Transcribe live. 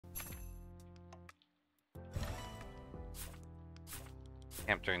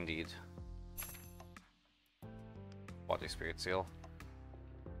Hamster indeed. Water Spirit Seal.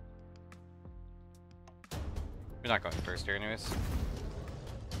 We're not going first here anyways.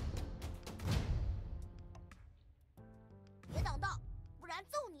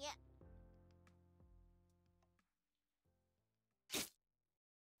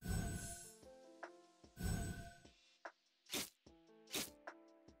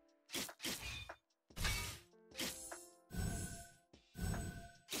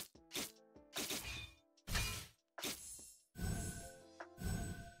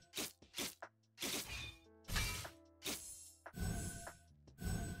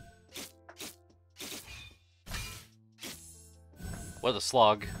 What a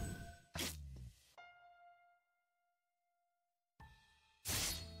slog.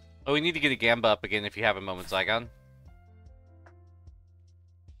 Oh, we need to get a Gamba up again if you have a moment, Zygon.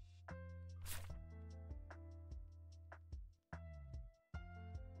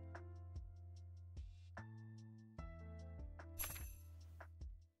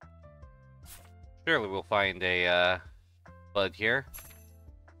 Surely we'll find a bud here.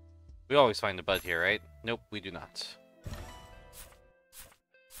 We always find a bud here, right? Nope, we do not.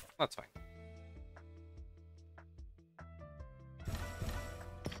 That's fine.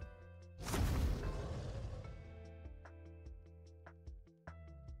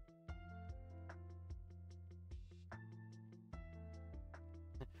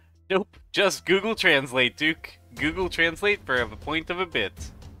 Nope, just Google Translate, Duke. Google Translate for a point of a bit.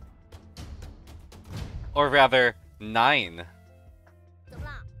 Or rather, 9.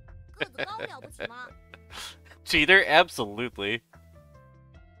 Cheater? Absolutely.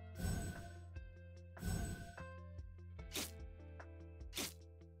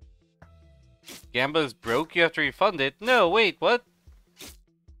 Gamba's broke, you have to refund it? No, wait, what?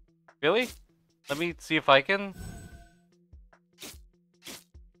 Really? Let me see if I can...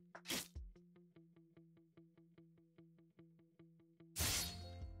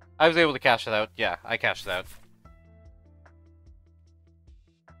 I was able to cash it out. Yeah, I cashed it out.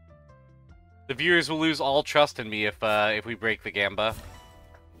 The viewers will lose all trust in me if we break the Gamba.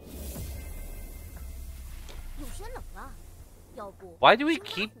 Why do we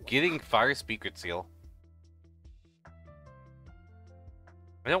keep getting Fire Secret Seal?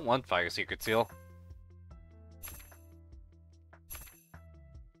 I don't want Fire Secret Seal.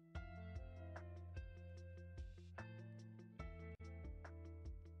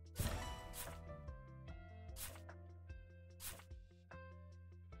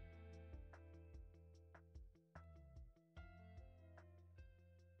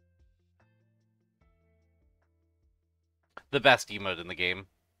 The best emote in the game.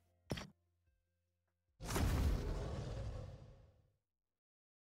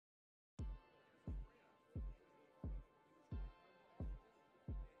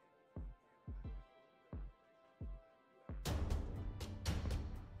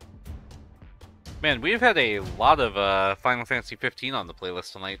 Man, we've had a lot of Final Fantasy 15 on the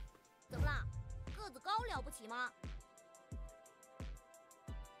playlist tonight.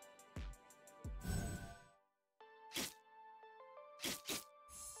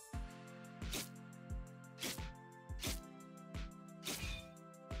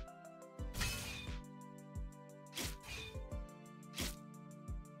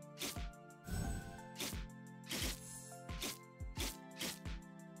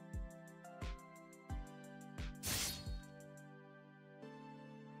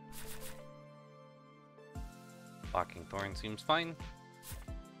 Blocking Thorn seems fine.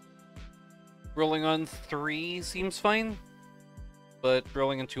 Rolling on 3 seems fine. But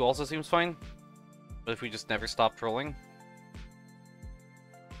rolling on 2 also seems fine. But if we just never stopped rolling...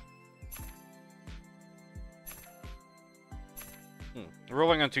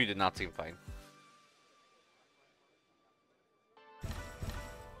 Rolling on 2 did not seem fine.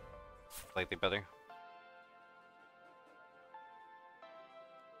 Slightly better.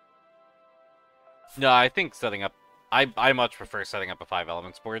 No, I think setting up... I much prefer setting up a 5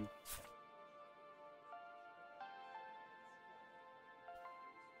 elements board.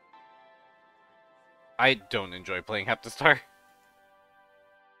 I don't enjoy playing Heptastar.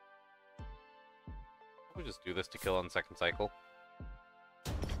 We'll just do this to kill on second cycle.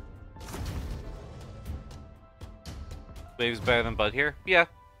 Waves better than Bud here? Yeah.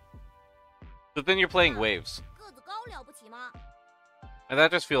 But then you're playing Waves. And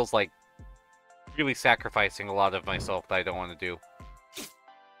that just feels like really sacrificing a lot of myself that I don't want to do.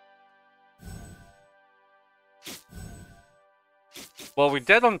 Well, we're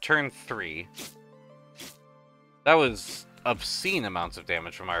dead on turn 3. That was obscene amounts of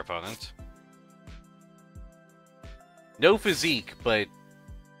damage from our opponent. No physique, but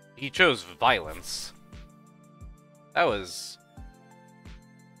He chose violence. That was...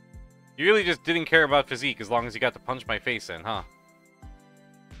 You really just didn't care about physique as long as you got to punch my face in, huh?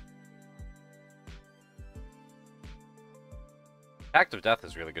 Pact of Death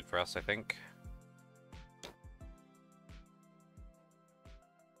is really good for us, I think.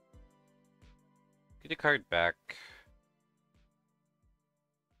 Get a card back.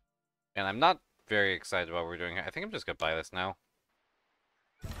 And I'm not very excited about what we're doing here. I think I'm just gonna buy this now.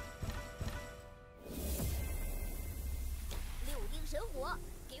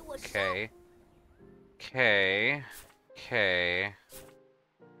 Okay. Okay. Okay.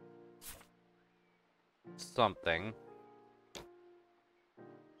 Something.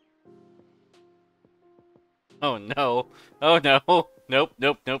 Oh no. Oh no. Nope,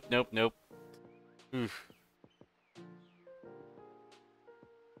 nope, nope, nope, nope. Oof.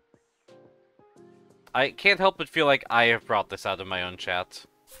 I can't help but feel like I have brought this out of my own chat.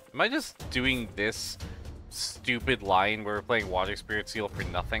 Am I just doing this stupid line where we're playing Water Spirit Seal for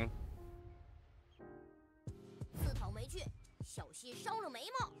nothing?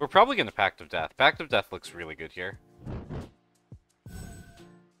 We're probably gonna Pact of Death. Pact of Death looks really good here.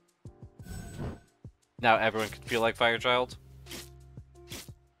 Now everyone can feel like Firechild.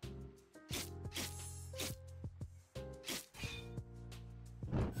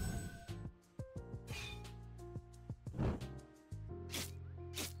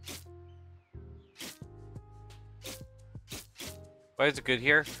 Why is it good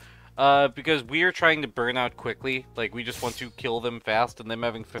here? Because we are trying to burn out quickly. Like, we just want to kill them fast, and them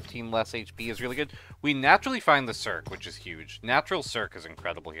having 15 less HP is really good. We naturally find the Cirque, which is huge. Natural Cirque is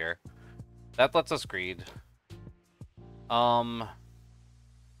incredible here. That lets us greed. We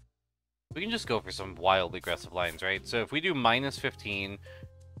can just go for some wildly aggressive lines, right? So if we do minus 15,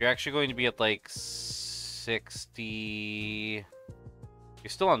 you're actually going to be at, like, 60... You're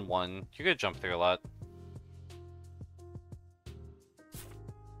still on 1. You're gonna jump through a lot.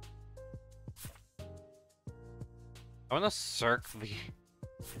 I want to Cirque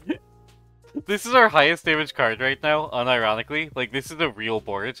the... This is our highest damage card right now, unironically. Like, this is a real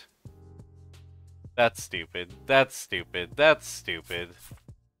board. That's stupid. That's stupid. That's stupid.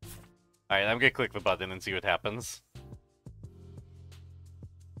 Alright, I'm gonna click the button and see what happens.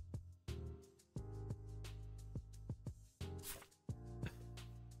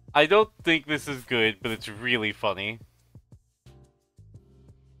 I don't think this is good, but it's really funny.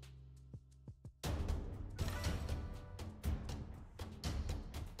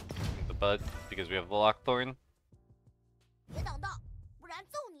 The bud, because we have the Lockthorn.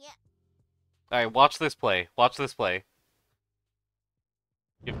 Alright, watch this play. Watch this play.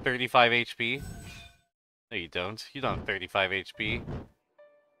 You have 35 HP. No, you don't. You don't have 35 HP.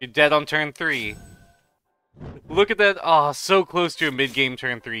 You're dead on turn 3. Look at that. Oh, so close to a mid-game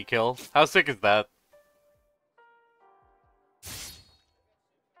turn 3 kill. How sick is that?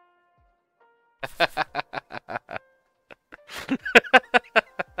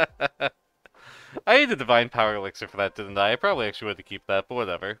 I had a Divine Power Elixir for that, didn't I? I probably actually would to keep that, but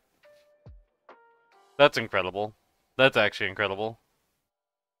whatever. That's incredible. That's actually incredible.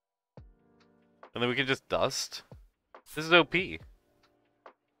 And then we can just dust? This is OP.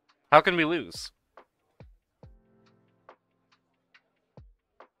 How can we lose?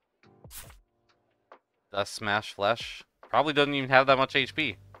 Dust Smash Flesh. Probably doesn't even have that much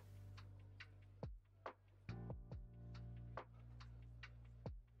HP.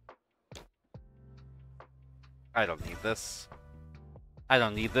 I don't need this. I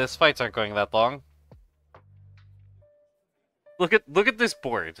don't need this. Fights aren't going that long. Look at this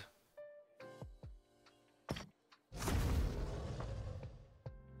board.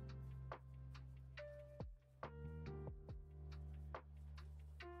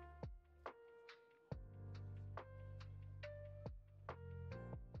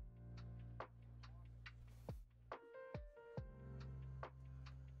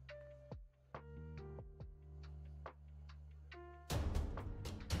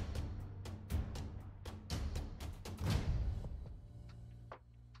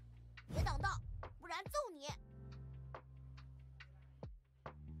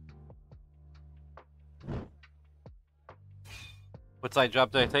 What side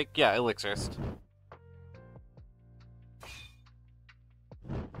job did I take? Yeah, Elixirist.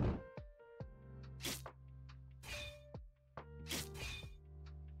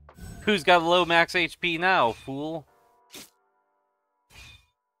 Who's got low max HP now, fool?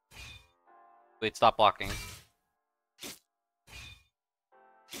 Wait, stop blocking.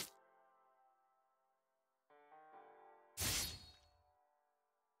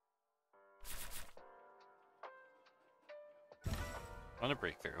 On a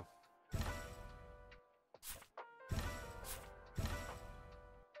breakthrough.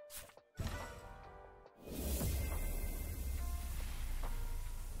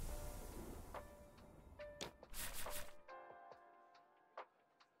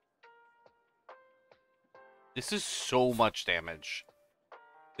 This is so much damage.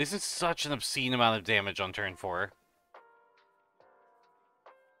 This is such an obscene amount of damage on turn 4.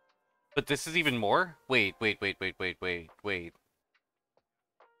 But this is even more? Wait.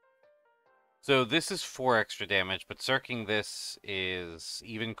 So this is 4 extra damage, but circling this is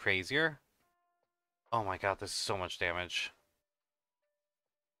even crazier? Oh my god, this is so much damage.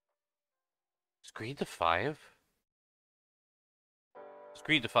 Is greed to 5? It's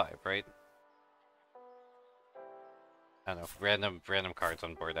greed to 5, right? I don't know. Random cards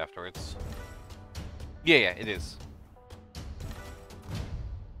on board afterwards. Yeah, it is.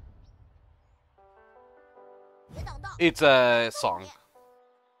 It's a song.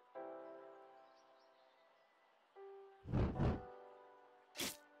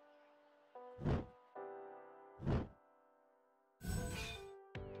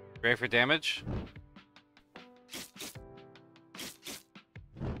 Ready for damage?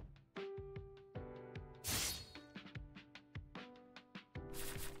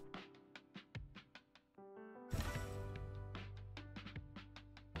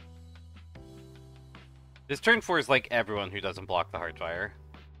 This turn 4 is like everyone who doesn't block the Heartfire.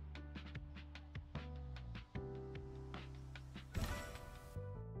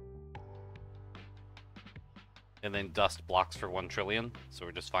 And then Dust blocks for 1 trillion, so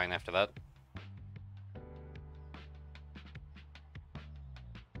we're just fine after that.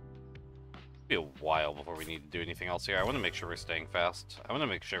 It'll be a while before we need to do anything else here. I want to make sure we're staying fast. I want to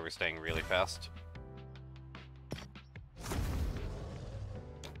make sure we're staying really fast.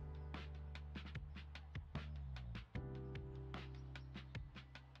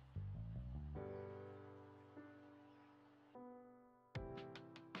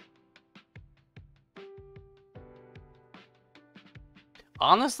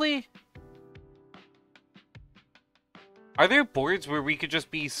 Honestly, are there boards where we could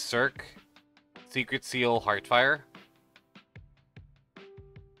just be Cirque, Secret Seal, Heartfire?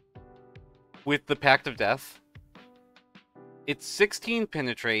 With the Pact of Death? It's 16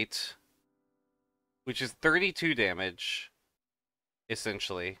 penetrate, which is 32 damage,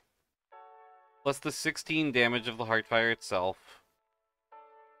 essentially. Plus the 16 damage of the Heartfire itself.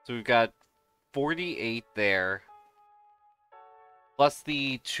 So we've got 48 there. Plus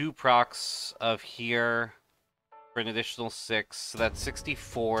the 2 procs of here for an additional 6. So that's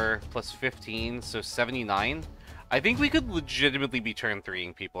 64 plus 15, so 79. I think we could legitimately be turn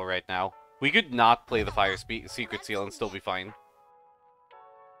 3ing people right now. We could not play the Fire Secret Seal and still be fine.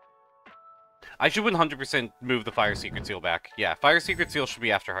 I should 100% move the Fire Secret Seal back. Yeah, Fire Secret Seal should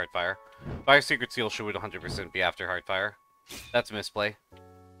be after Heartfire. Fire Secret Seal should 100% be after Heartfire. That's a misplay.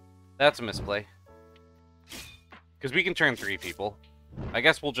 That's a misplay. Because we can turn 3 people. I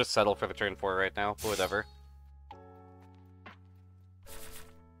guess we'll just settle for the turn 4 right now, but whatever.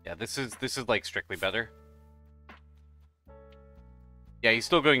 Yeah, this is like strictly better. Yeah, he's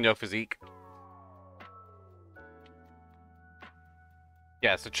still going no physique.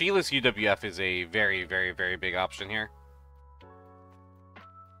 Yeah, so Chi-less UWF is a very, very, very big option here.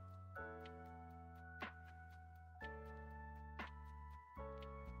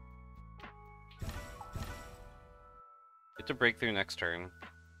 Get to breakthrough next turn.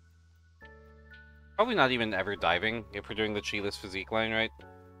 Probably not even ever diving if we're doing the Chi-less physique line, right?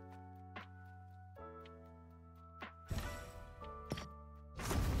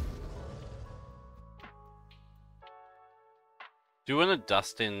 Do you want to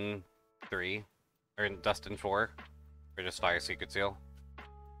Dust in 3? Or Dust in 4? Or just Fire Secret Seal?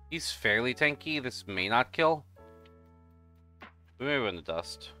 He's fairly tanky. This may not kill. We may want to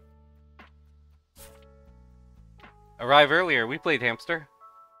Dust. Arrive earlier. We played Hamster.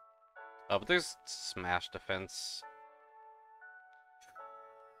 Oh, but there's Smash Defense.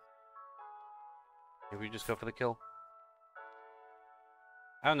 Maybe we just go for the kill?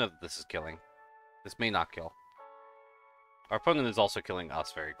 I don't know that this is killing. This may not kill. Our opponent is also killing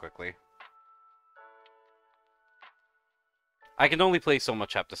us very quickly. I can only play so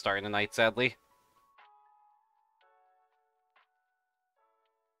much Heptastar in a night, sadly.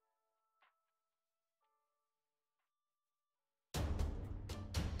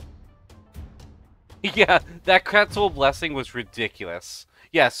 Yeah, that Kratzel Blessing was ridiculous.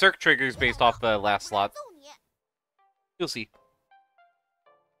 Yeah, Cirque triggers based off the last slot. You'll see.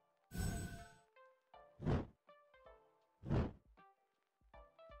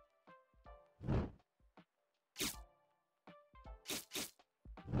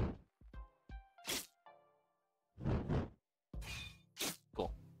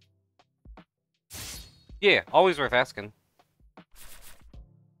 Yeah, always worth asking.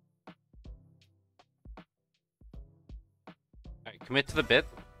 Alright, commit to the bit.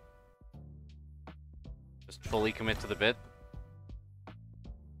 Just fully commit to the bit.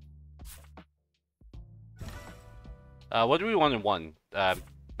 What do we want in 1?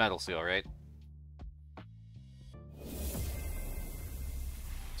 Metal Seal, right?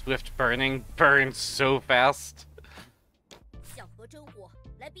 Swift burning burns so fast.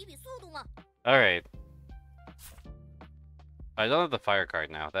 Alright. I don't have the fire card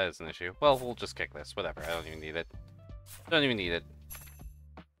now. That is an issue. Well, we'll just kick this. Whatever. I don't even need it. Don't even need it.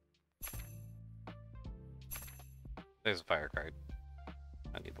 There's a fire card.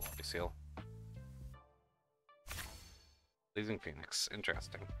 I need the Lobby Seal. Blazing Phoenix.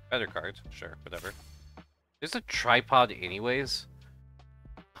 Interesting. Better card. Sure. Whatever. There's a tripod anyways.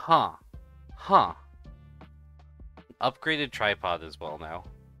 Huh. Huh. Upgraded tripod as well now.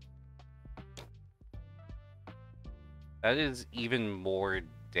 That is even more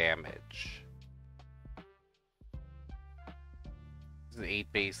damage. This is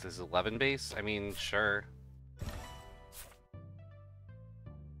 8 base, this is 11 base? I mean, sure.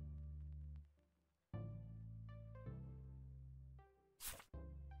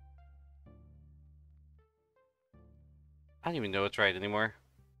 I don't even know what's right anymore.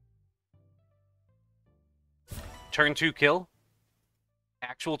 Turn 2 kill?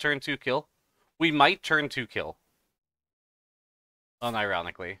 Actual turn 2 kill? We might turn 2 kill.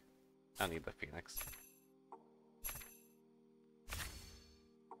 Unironically. I don't need the Phoenix.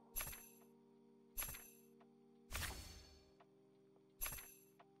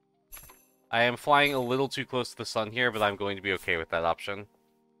 I am flying a little too close to the sun here, but I'm going to be okay with that option.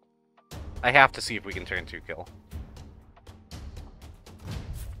 I have to see if we can turn 2 kill.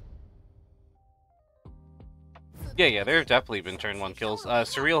 Yeah, there have definitely been turn 1 kills.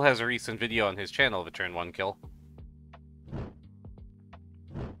 Surreal has a recent video on his channel of a turn 1 kill.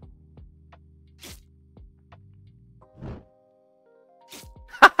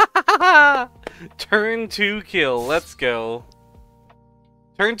 Turn 2 kill, let's go.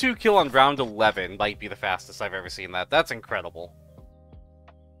 Turn 2 kill on round 11 might be the fastest I've ever seen that. That's incredible.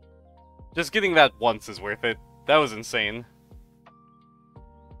 Just getting that once is worth it. That was insane.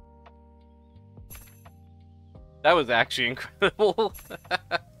 That was actually incredible.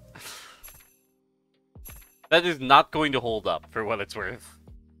 That is not going to hold up, for what it's worth.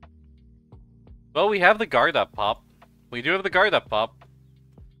 Well, we have the guard up, Pop. We do have the guard up, Pop.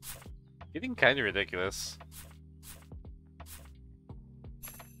 Getting kind of ridiculous.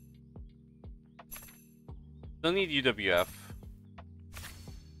 Still need UWF.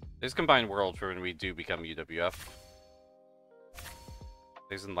 There's Combined World for when we do become UWF.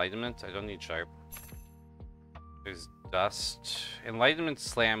 There's Enlightenment. I don't need Sharp. There's Dust. Enlightenment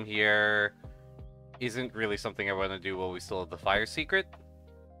Slam here isn't really something I want to do while we still have the Fire Secret.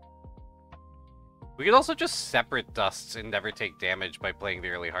 We could also just separate Dusts and never take damage by playing the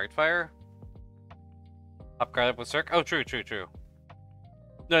early Heartfire. Upgrade up with Cirque? Oh, true.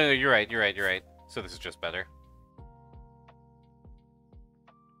 No, you're right. So this is just better.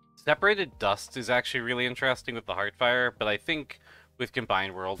 Separated Dust is actually really interesting with the Heartfire, but I think with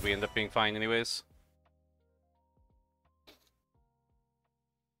Combined World we end up being fine anyways.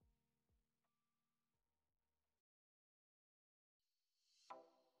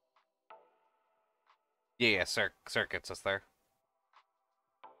 Yeah, Cirque gets us there.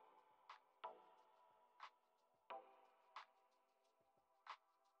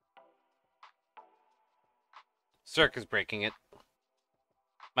 Cirque is breaking it.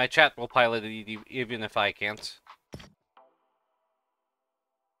 My chat will pilot it even if I can't.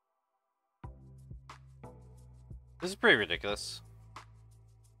 This is pretty ridiculous.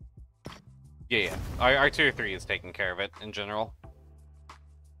 Yeah. Our tier 3 is taking care of it in general.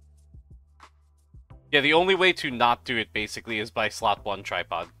 Yeah, the only way to not do it basically is by slot 1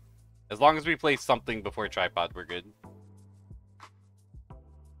 tripod. As long as we play something before tripod, we're good.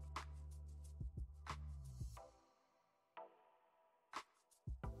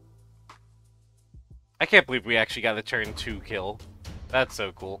 I can't believe we actually got a turn 2 kill. That's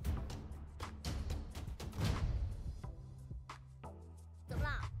so cool.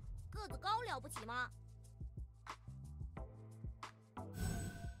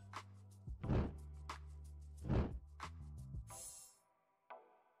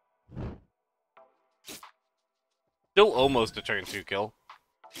 Still almost a turn 2 kill.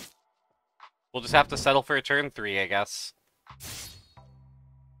 We'll just have to settle for a turn 3, I guess.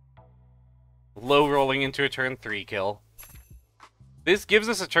 Low rolling into a turn 3 kill. This gives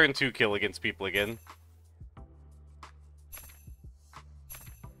us a turn 2 kill against people again.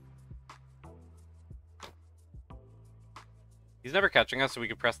 He's never catching us, so we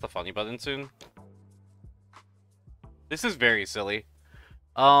can press the funny button soon. This is very silly.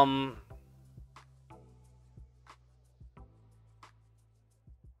 So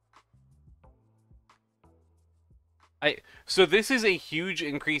this is a huge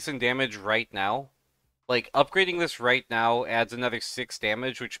increase in damage right now. Like, upgrading this right now adds another 6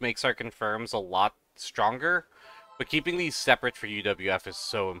 damage, which makes our confirms a lot stronger. But keeping these separate for UWF is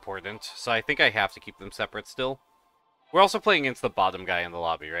so important. So I think I have to keep them separate still. We're also playing against the bottom guy in the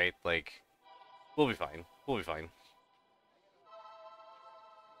lobby, right? Like, we'll be fine. We'll be fine.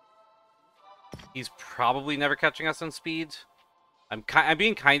 He's probably never catching us in speed. I'm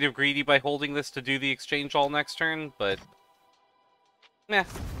being kind of greedy by holding this to do the exchange all next turn, but... Meh.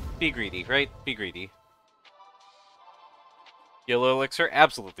 Be greedy, right? Be greedy. Yellow elixir?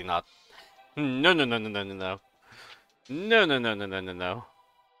 Absolutely not. No, no, no, no, no, no, no. No, no, no, no, no, no, no.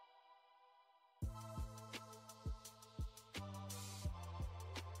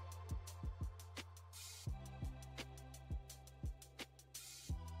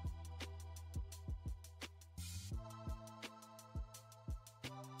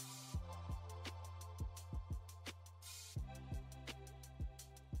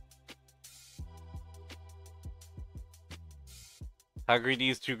 How greedy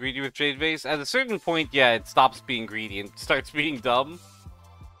is too greedy with Jade Vase? At a certain point, yeah, it stops being greedy and starts being dumb.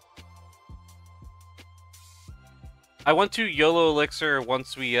 I want to YOLO Elixir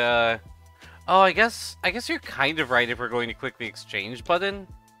once we, Oh, I guess you're kind of right if we're going to click the exchange button.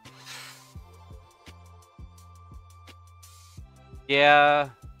 Yeah.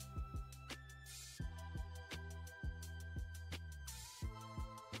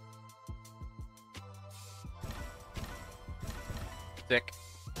 Sick.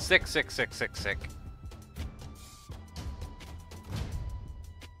 Sick, sick, sick, sick, sick.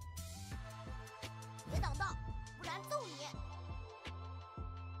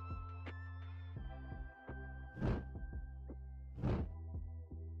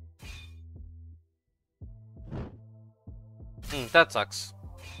 That sucks.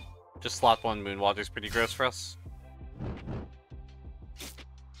 Just slot 1 Moonwater's pretty gross for us.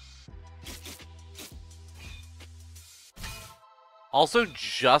 Also,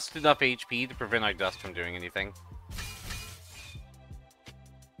 just enough HP to prevent our dust from doing anything.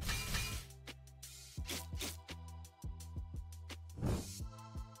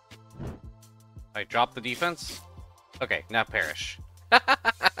 I drop the defense. Okay, now perish.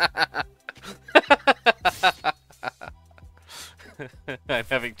 I'm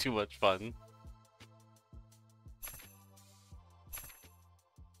having too much fun.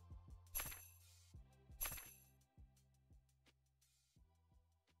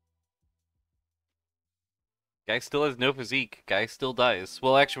 Guy still has no physique. Guy still dies.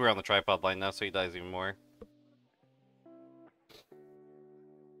 Well, actually, we're on the tripod line now, so he dies even more.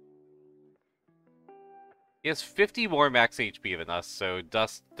 He has 50 more max HP than us, so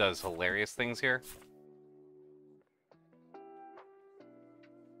Dust does hilarious things here.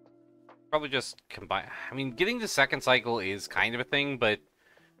 Probably just combine... I mean, getting the second cycle is kind of a thing, but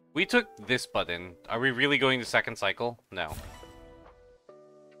we took this button. Are we really going to second cycle? No.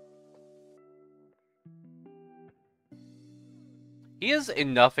 He has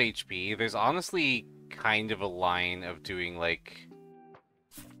enough HP. There's honestly kind of a line of doing, like,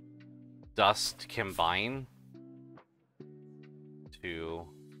 Dust combine. 2,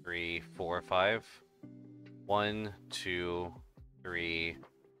 3, 4, 5. 1, 2, 3,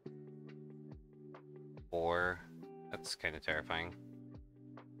 4. That's kind of terrifying.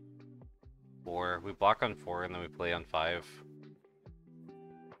 4. We block on 4 and then we play on 5.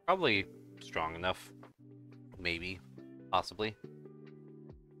 Probably strong enough. Maybe. Possibly.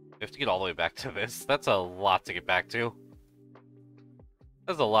 We have to get all the way back to this. That's a lot to get back to.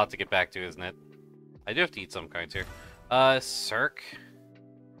 That's a lot to get back to, isn't it? I do have to eat some cards here. Cirque.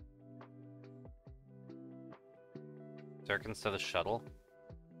 Cirque instead of Shuttle.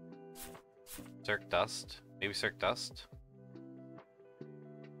 Cirque Dust. Maybe Cirque Dust.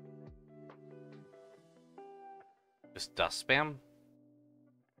 Just Dust spam?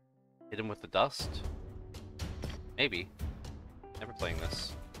 Hit him with the Dust? Maybe. Never playing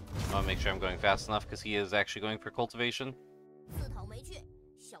this. I want to make sure I'm going fast enough because he is actually going for Cultivation.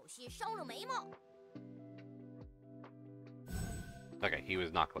 Okay, he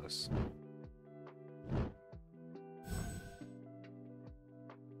was not close.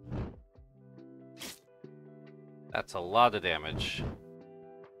 That's a lot of damage.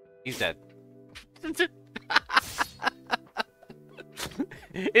 He's dead.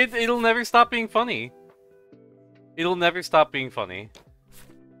 It'll never stop being funny. It'll never stop being funny.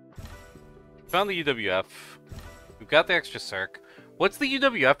 Found the UWF. got the extra circ. What's the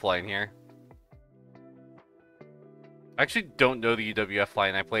UWF line here? I actually don't know the UWF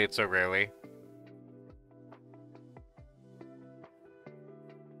line. I play it so rarely.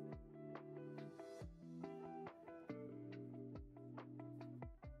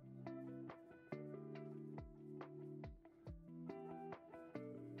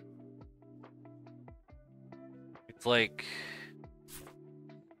 It's like...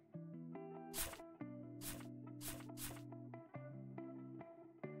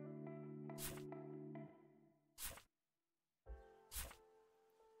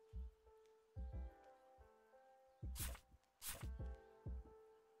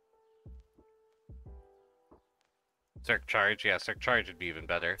 Circ charge? Yeah, Circ charge would be even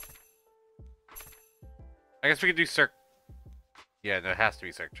better. I guess we could do Circ... Yeah, no, it has to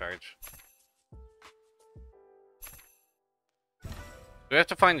be Circ charge. We have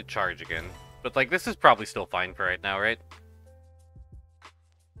to find the charge again. But, like, this is probably still fine for right now, right?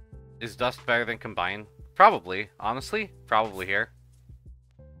 Is Dust better than Combine? Probably, honestly. Probably here.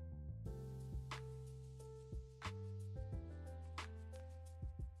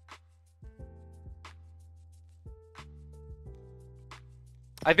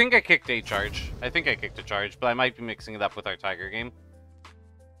 I think I kicked a charge. I think I kicked a charge, but I might be mixing it up with our Tiger game.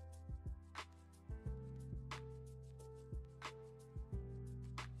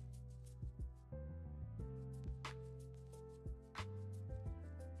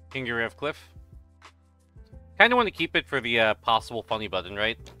 Kingery of Cliff. Kind of want to keep it for the possible funny button,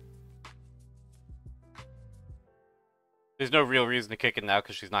 right? There's no real reason to kick it now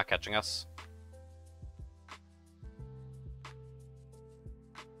because she's not catching us.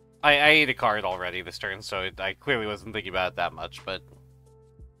 I ate a card already this turn, so I clearly wasn't thinking about it that much, but...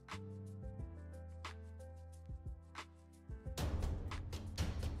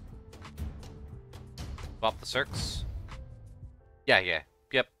 Swap the Circs. Yeah.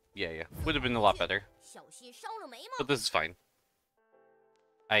 Yep. Yeah. Would have been a lot better. But this is fine.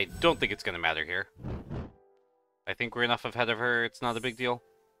 I don't think it's going to matter here. I think we're enough ahead of her, it's not a big deal.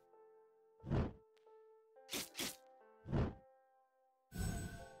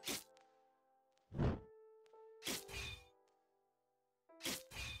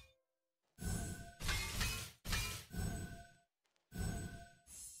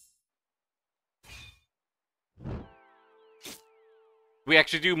 We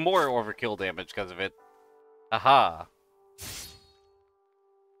actually do more overkill damage because of it. Aha.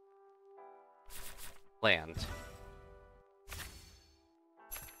 Land.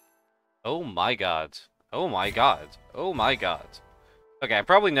 Oh my god. Oh my god. Oh my god. Okay, I'm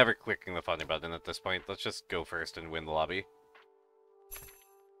probably never clicking the funny button at this point. Let's just go first and win the lobby.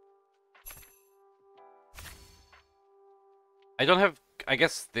 I don't have... I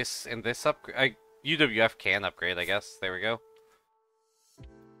guess this and this upgrade... UWF can upgrade, I guess. There we go.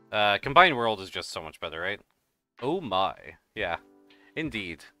 Combined World is just so much better, right? Oh my. Yeah.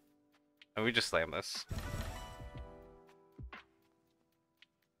 Indeed. And we just slam this.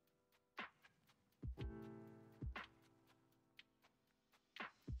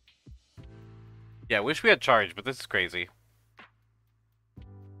 Yeah, wish we had charge, but this is crazy.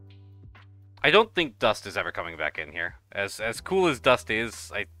 I don't think Dust is ever coming back in here. As cool as Dust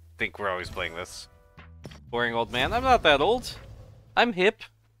is, I think we're always playing this. Boring old man. I'm not that old. I'm hip.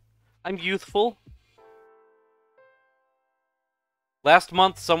 I'm youthful. Last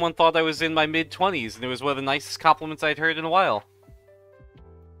month, someone thought I was in my mid-20s, and it was one of the nicest compliments I'd heard in a while.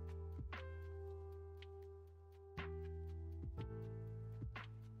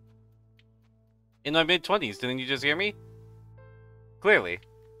 In my mid-20s, didn't you just hear me? Clearly.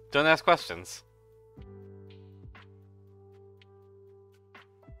 Don't ask questions.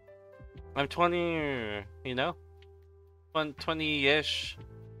 I'm 20, you know? 20-ish.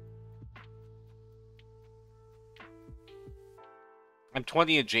 I'm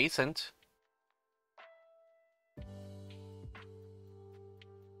 20 adjacent.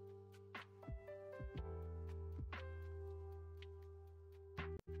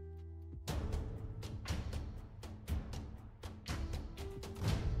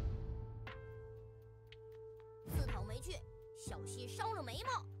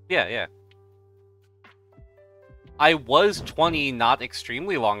 Yeah. I was 20 not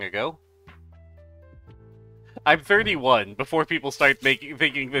extremely long ago. I'm 31, before people start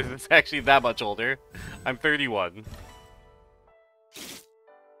thinking this is actually that much older. I'm 31.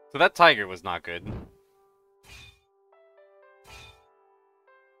 So that tiger was not good.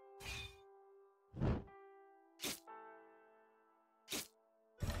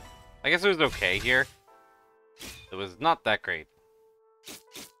 I guess it was okay here. It was not that great.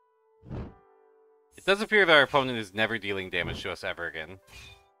 It does appear that our opponent is never dealing damage to us ever again.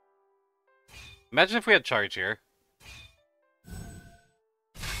 Imagine if we had charge here.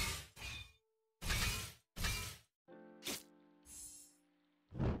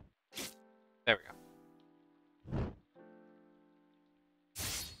 There we go.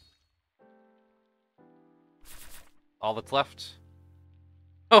 All that's left.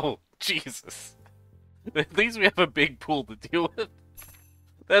 Oh, Jesus. At least we have a big pool to deal with.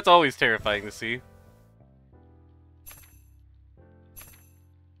 That's always terrifying to see.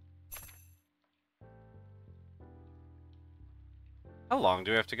 How long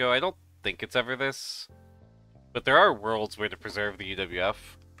do we have to go? I don't think it's ever this. But there are worlds where to preserve the UWF.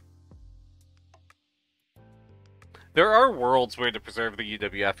 There are worlds where to preserve the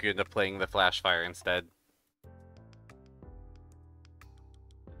UWF, you end up playing the Flashfire instead.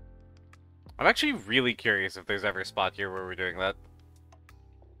 I'm actually really curious if there's ever a spot here where we're doing that.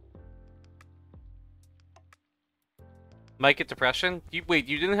 Might get depression? Wait,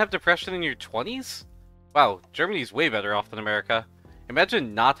 you didn't have depression in your 20s? Wow, Germany's way better off than America.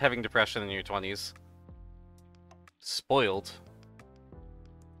 Imagine not having depression in your 20s. Spoiled.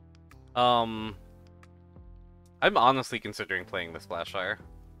 I'm honestly considering playing this Flashfire.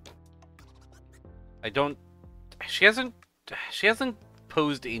 I don't... She hasn't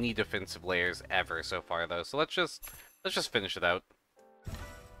posed any defensive layers ever so far, though, so let's just finish it out.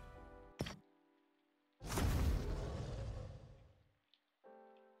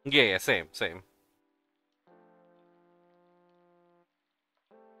 Yeah, same.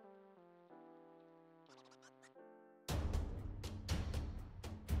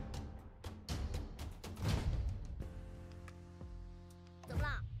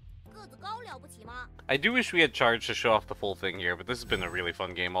 I do wish we had charge to show off the full thing here, but this has been a really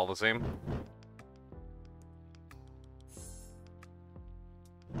fun game all the same.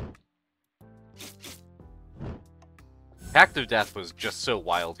 Pact of Death was just so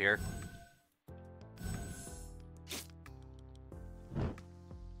wild here.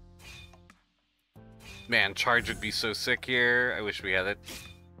 Man, charge would be so sick here. I wish we had it.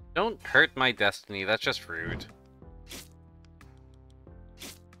 Don't hurt my destiny, that's just rude.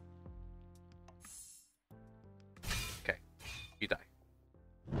 Okay, you die.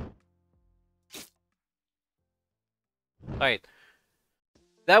 Alright.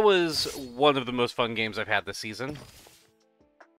 That was one of the most fun games I've had this season.